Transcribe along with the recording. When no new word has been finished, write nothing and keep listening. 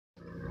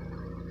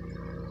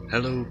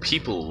Hello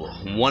people,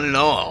 one and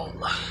all.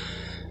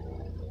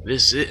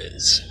 This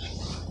is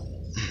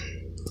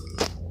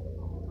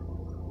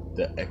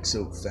the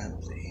Exo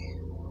family,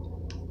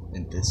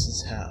 and this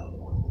is how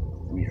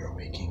we are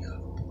waking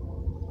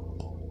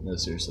up. No,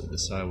 seriously,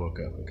 this is how I woke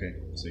up, okay?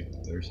 See,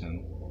 there's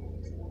him.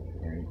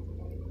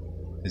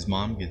 Alright. His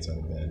mom gets out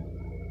of bed.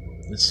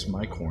 This is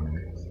my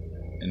corner,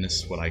 and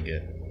this is what I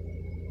get.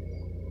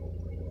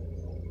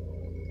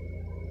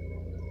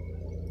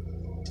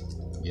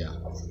 Yeah.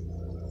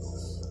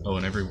 Oh,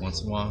 and every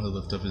once in a while he'll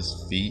lift up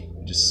his feet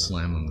and just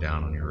slam them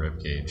down on your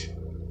ribcage.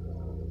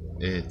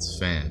 It's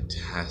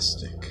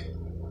fantastic.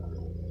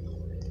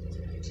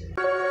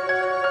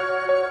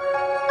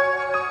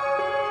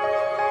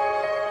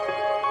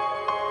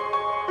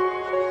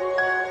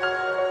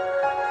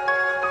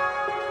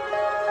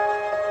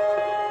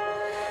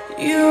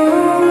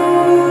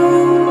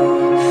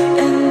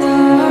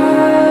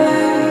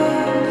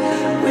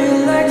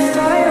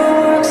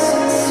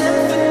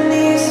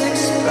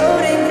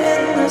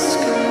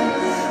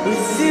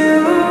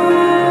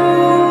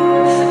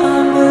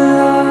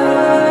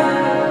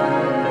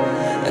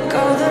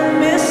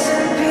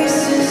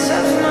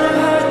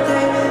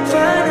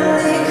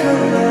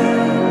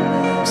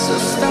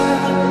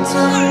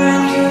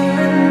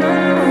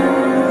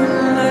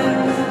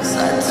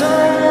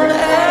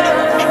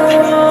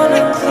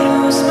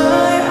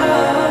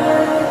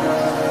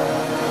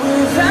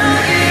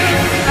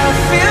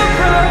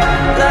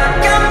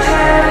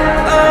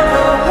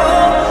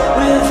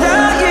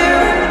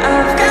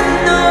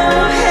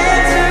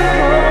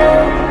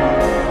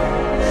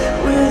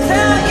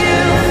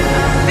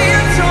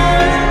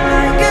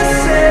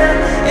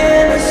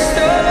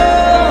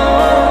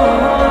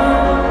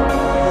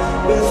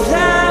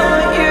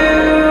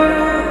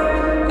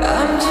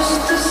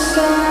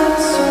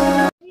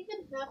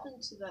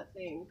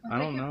 I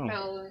don't know.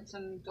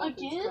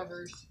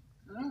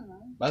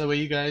 By the way,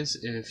 you guys,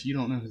 if you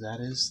don't know who that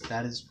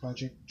is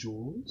Project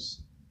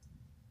Jules.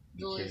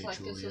 Julie's like,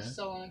 Julia. This is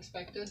so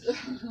unexpected.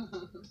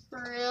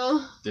 For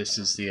real. This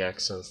is the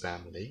Exo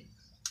family.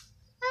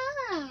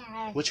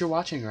 Hi. What you're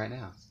watching right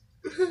now.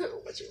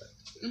 What you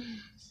watching?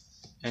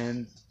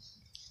 And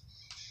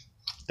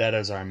that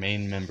is our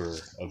main member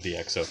of the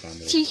Exo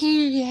family.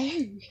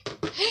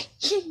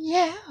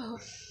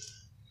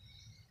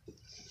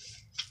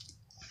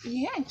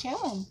 Yeah,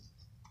 tell him.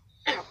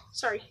 Ow,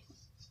 sorry.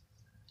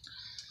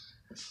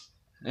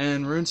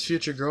 And Rune's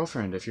future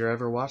girlfriend, if you're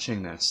ever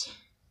watching this.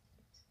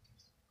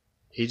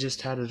 He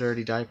just had a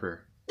dirty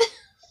diaper.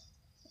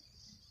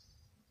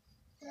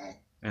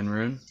 And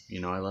Rune, you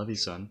know I love you,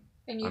 son.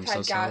 And you've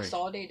had gas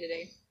all day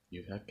today.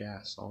 You've had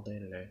gas all day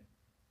today.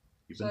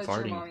 You've been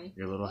farting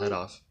your little head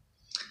off.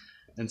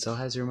 And so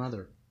has your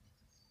mother.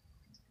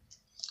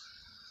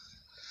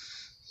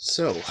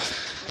 So,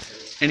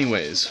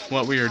 anyways,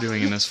 what we are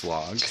doing in this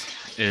vlog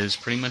is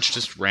pretty much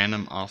just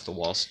random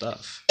off-the-wall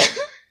stuff.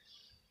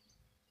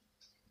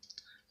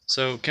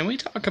 So, can we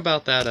talk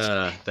about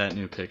that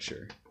new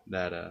picture?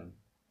 That,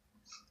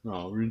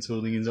 oh, Rune's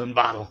holding his own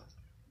bottle.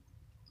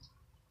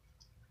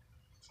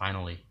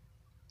 Finally.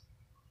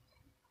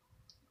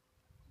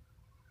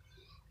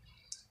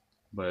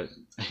 But,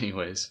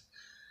 anyways,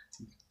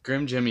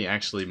 GrimJimmy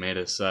actually made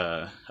us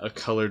a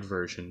colored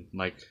version,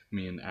 like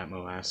me and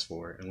Atmo asked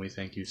for, and we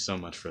thank you so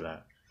much for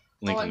that.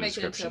 Link in the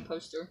description. Make it into a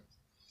poster.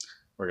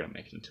 We're gonna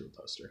make it into a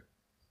poster.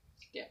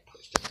 Yeah,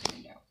 poster.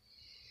 Yeah.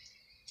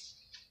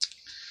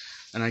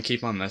 And I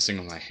keep on messing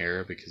with my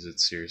hair because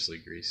it's seriously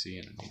greasy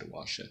and I need to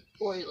wash it.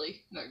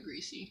 Oily, not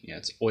greasy. Yeah,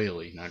 it's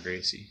oily, not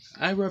greasy.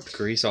 I rubbed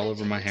grease all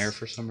over my hair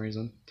for some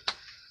reason.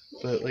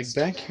 But like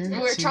back here, we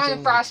were trying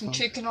to fry some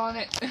chicken on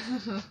it.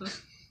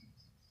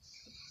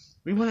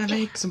 We want to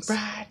make some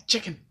fried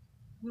chicken.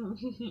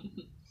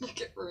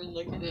 Look at Rune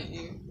looking at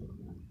you.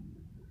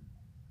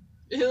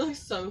 He looks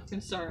so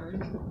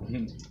concerned.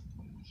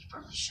 He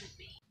probably should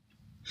be.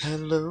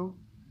 Hello,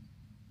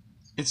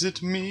 is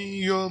it me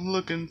you're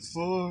looking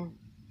for?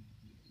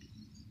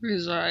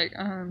 He's like,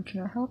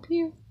 can I help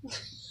you?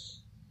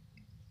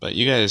 But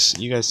you guys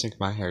think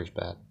my hair is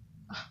bad.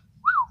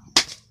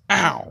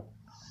 Ow!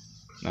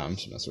 No, I'm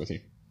just messing with you.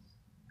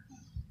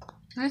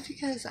 That's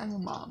because I'm a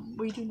mom.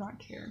 We do not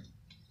care.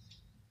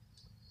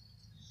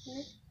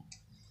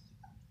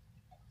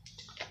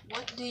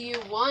 What do you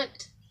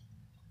want?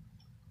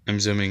 I'm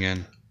zooming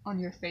in. On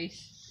your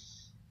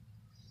face.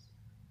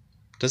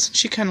 Doesn't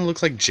she kind of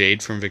look like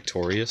Jade from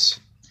Victorious?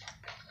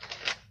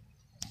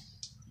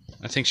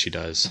 I think she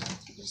does.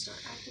 You start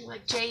acting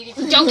like Jade if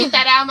you don't get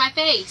that out of my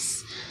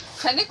face.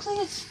 Technically,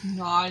 it's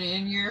not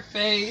in your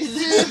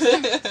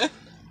face.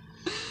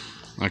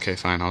 Okay,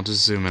 fine. I'll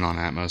just zoom in on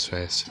Atmo's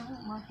face. Oh,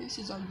 my face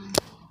is ugly.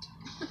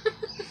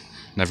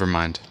 Never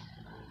mind.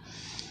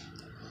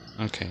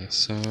 Okay,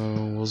 so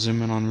we'll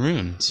zoom in on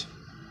Rune's.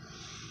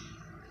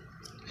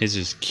 His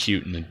is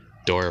cute and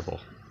adorable.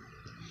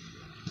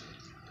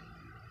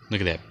 Look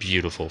at that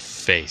beautiful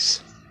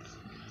face.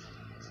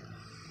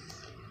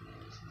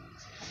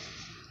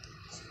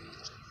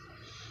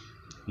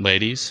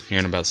 Ladies, here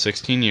in about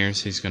 16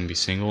 years, he's going to be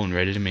single and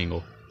ready to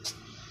mingle.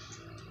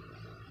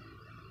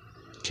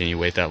 Can you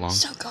wait that long?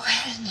 So go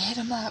ahead and hit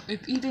him up.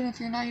 Even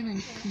if you're not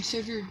even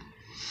considered,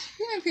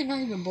 even if you're not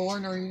even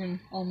born or even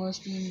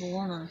almost being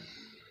born or,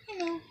 you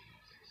know.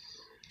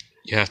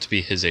 You have to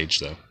be his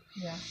age though.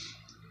 Yeah.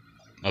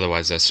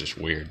 Otherwise, that's just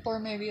weird. Or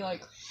maybe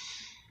like,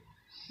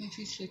 if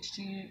he's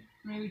 16,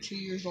 maybe 2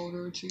 years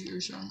older or 2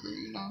 years younger,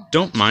 you know.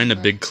 Don't mind a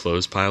big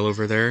clothes pile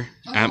over there.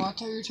 Oh, I thought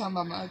you were talking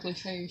about my ugly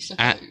face.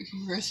 I thought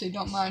you were gonna say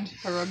don't mind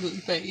her ugly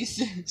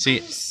face.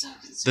 See,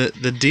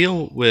 the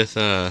deal with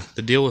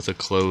the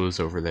clothes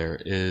over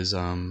there is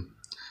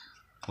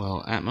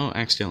well, Atmo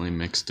accidentally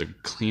mixed the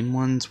clean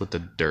ones with the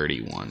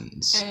dirty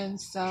ones. And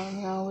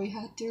somehow we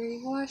had to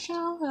rewash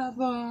all of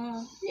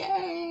them.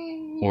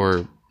 Yay!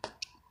 Or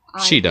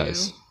she do.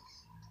 does.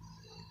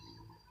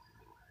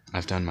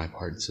 I've done my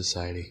part in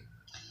society.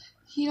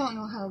 He don't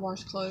know how to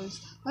wash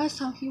clothes. Last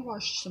time he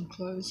washed some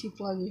clothes, he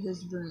flooded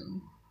his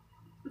room.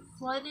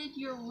 Flooded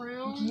your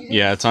room?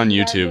 Yeah, it's on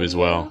YouTube as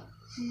well.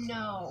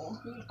 No.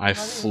 I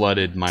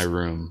flooded my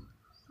room.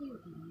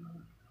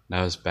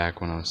 That was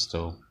back when I was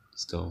still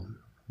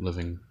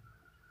living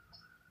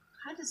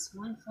How does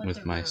one flood with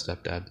their my room?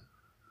 stepdad.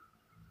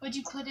 What'd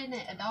you put in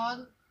it? A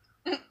dog?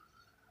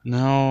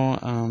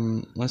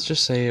 No, let's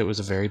just say it was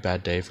a very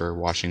bad day for a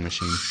washing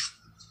machine.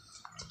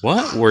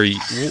 What were you?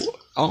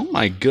 Oh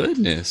my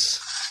goodness.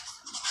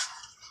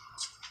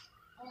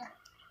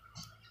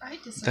 I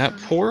disagree. That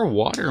poor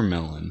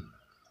watermelon.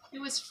 It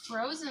was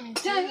frozen.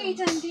 Dundee,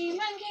 Dundee,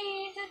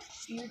 monkey.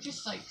 You're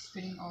just like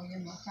spitting all your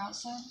milk out,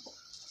 son.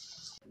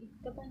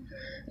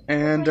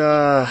 And,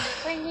 so,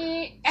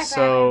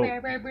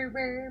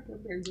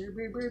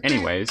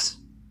 anyways,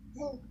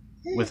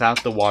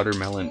 without the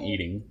watermelon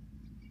eating,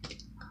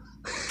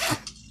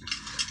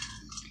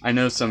 I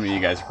know some of you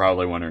guys are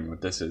probably wondering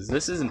what this is.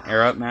 This is an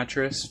air-up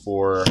mattress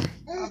for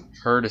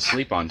her to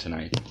sleep on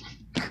tonight.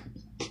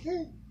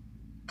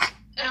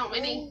 How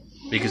many?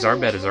 Because our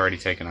bed is already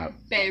taken up.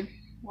 Babe,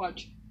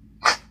 watch.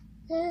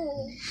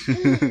 You guys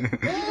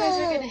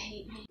are gonna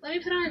hate me. Let me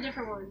put on a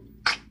different one.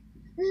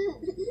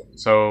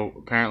 So,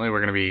 apparently we're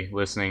going to be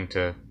listening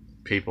to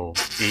people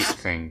eat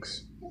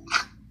things.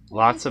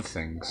 Lots of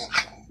things.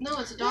 No,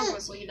 it's a dog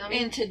whistle, you dummy.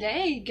 And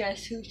today,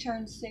 guess who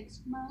turned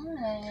 6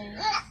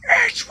 months?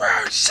 It's for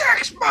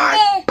 6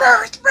 month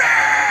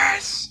birthday!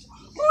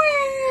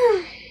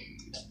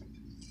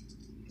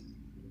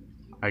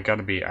 I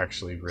gotta be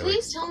actually really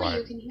Please tell quiet. me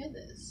you can hear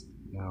this.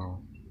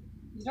 No.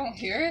 You don't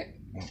hear it?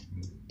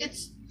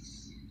 It's...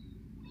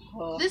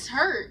 Oh, This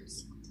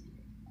hurts.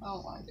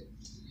 oh my god.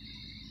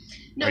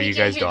 No, Are you you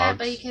can't guys hear that, dogs?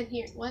 but you can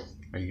hear... What?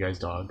 Are you guys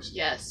dogs?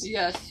 Yes.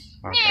 Yes.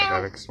 Okay,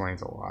 that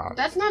explains a lot.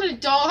 That's not a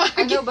dog.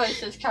 I know, but it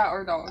says cat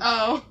or dog.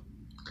 Oh.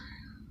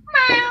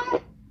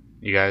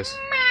 You guys,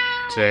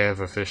 today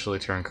I've officially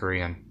turned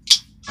Korean.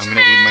 I'm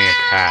gonna eat my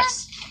cat.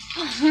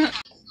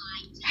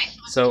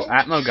 So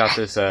Atmo got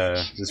this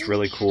this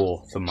really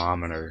cool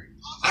thermometer.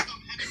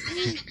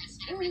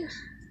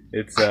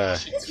 It's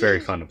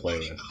very fun to play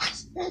with.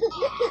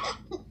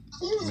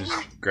 Let me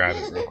just grab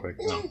it real quick.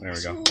 Oh, there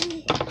we go.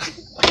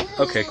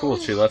 Okay, cool.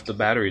 She left the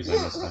batteries in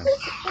this time.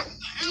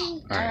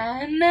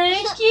 Alright. I'm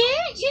gonna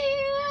get you.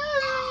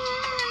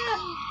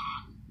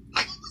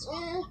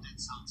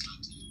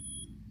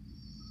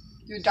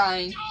 You're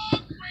dying.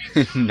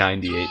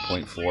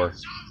 98.4.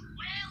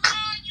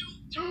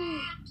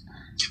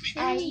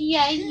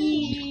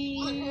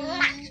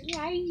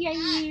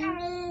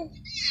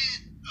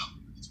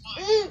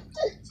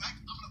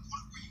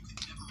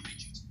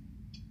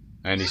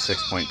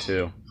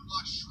 96.2.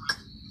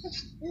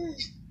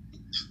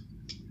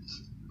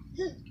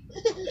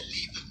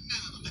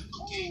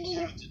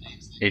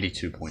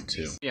 82.2.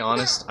 To be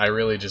honest, I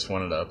really just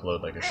wanted to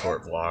upload like a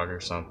short vlog or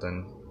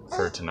something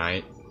for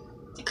tonight.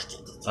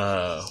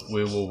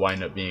 We will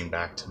wind up being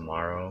back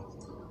tomorrow.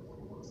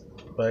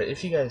 But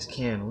if you guys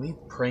can, leave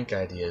prank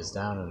ideas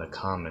down in the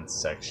comments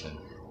section.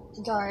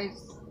 Guys,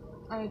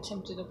 I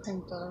attempted a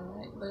prank the other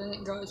night, but it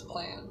didn't go as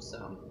planned,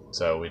 so.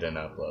 So we didn't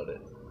upload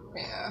it.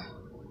 Yeah.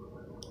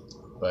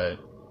 But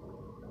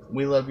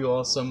we love you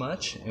all so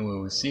much, and we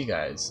will see you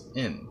guys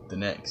in the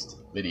next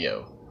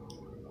video.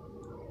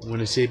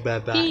 Wanna say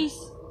bye-bye? Peace.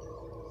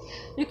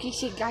 Look, he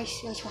said,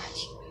 guys, let's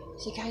watch.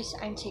 So, guys,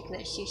 I'm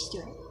ticklish. Just do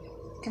it.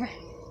 Come on.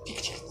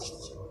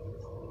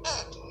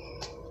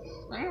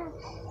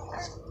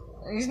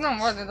 He's not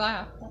more than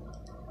that.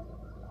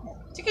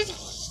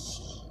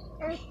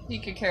 You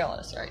could care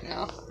less right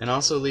now. And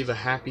also leave a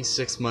happy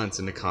 6 months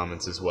in the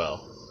comments as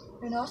well.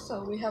 And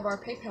also, we have our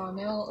PayPal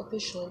now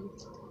officially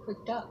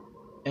hooked up.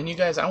 And you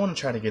guys, I want to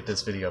try to get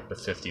this video up to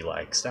 50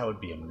 likes. That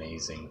would be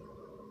amazing.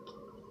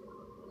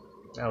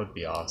 That would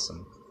be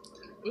awesome.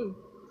 Ooh.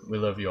 We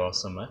love you all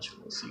so much.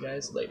 We'll see you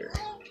guys later.